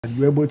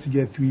You're able to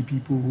get 3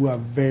 people who are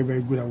very,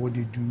 very good at what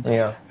they do.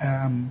 Yeah.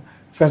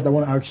 First, I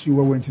want to ask you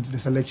what went into the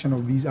selection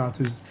of these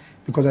artists,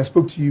 because I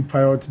spoke to you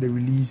prior to the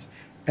release,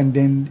 and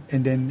then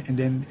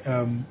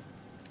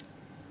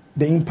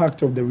the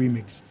impact of the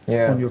remix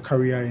on your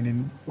career and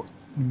in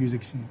the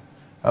music scene.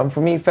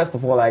 For me, first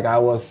of all, like I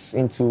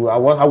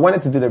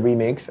wanted to do the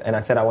remix, and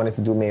I said I wanted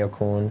to do Mayor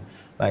Kun,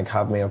 like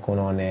have Mayor Kun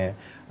on there.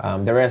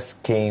 The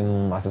rest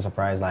came as a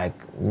surprise. Like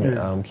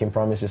Kim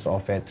Promise just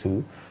offered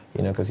to,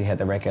 you know, because he had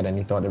the record and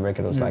he thought the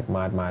record was like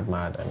mad,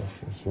 and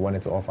he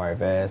wanted to offer a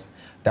verse.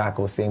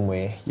 Darko same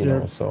way, you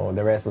know. So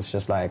the rest was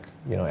just like,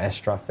 you know,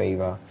 extra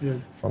favor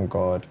from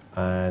God,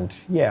 and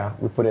yeah,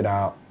 we put it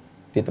out,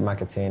 did the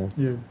marketing,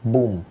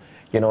 boom.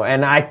 You know,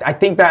 and I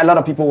think that a lot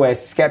of people were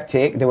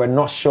skeptic. They were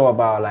not sure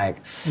about,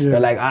 like, they're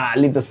like,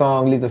 leave the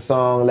song, let the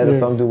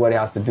song do what it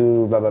has to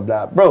do, blah, blah,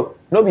 blah. Bro,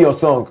 no be your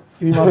song.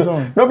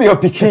 No be your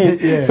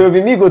picky. So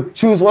if me go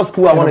choose what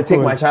school I want to take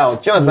my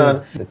child. Do you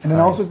understand? And then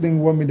I also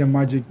think what made the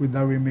magic with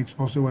that remix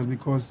also was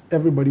because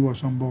everybody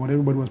was on board,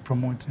 everybody was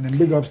promoting. And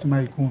big ups to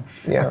Mike Kun.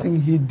 I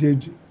think he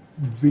did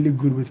really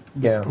good with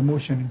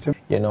promotion.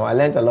 You know, I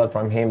learned a lot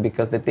from him,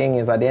 because the thing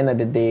is, at the end of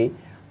the day,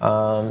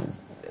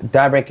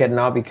 that record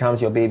now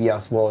becomes your baby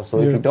as well.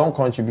 So if you don't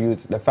contribute,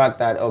 the fact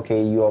that,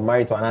 okay, you are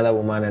married to another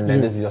woman and then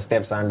this is your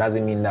stepson,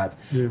 doesn't mean that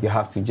you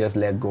have to just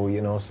let go,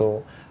 you know.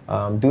 So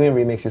doing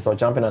remixes or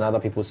jumping on other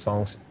people's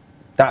songs,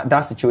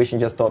 that situation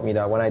just taught me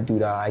that when I do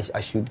that,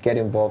 I should get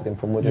involved in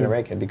promoting a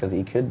record, because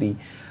it could be,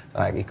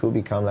 like, it could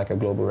become like a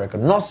global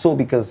record. Not so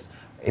because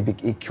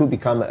it could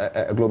become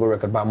a global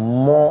record, but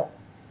more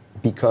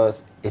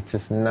because it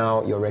is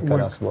now your record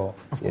as well.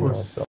 Of course.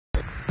 course. Know, so.